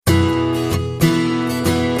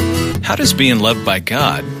How does being loved by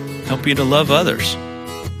God help you to love others?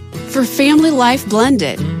 For Family Life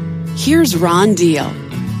Blended, here's Ron Deal.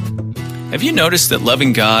 Have you noticed that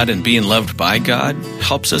loving God and being loved by God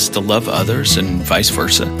helps us to love others and vice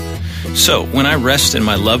versa? So, when I rest in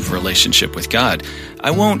my love relationship with God,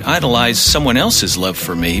 I won't idolize someone else's love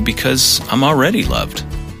for me because I'm already loved.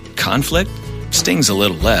 Conflict stings a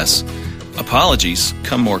little less. Apologies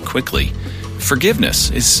come more quickly.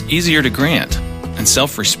 Forgiveness is easier to grant. And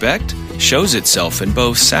self-respect shows itself in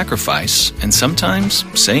both sacrifice and sometimes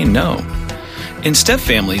saying no. In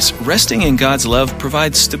stepfamilies, resting in God's love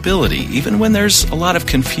provides stability even when there's a lot of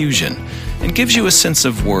confusion and gives you a sense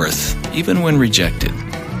of worth even when rejected.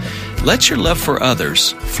 Let your love for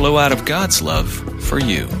others flow out of God's love for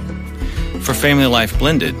you. For Family Life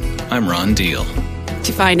Blended, I'm Ron Deal.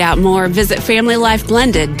 To find out more, visit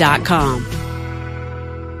FamilyLifeBlended.com.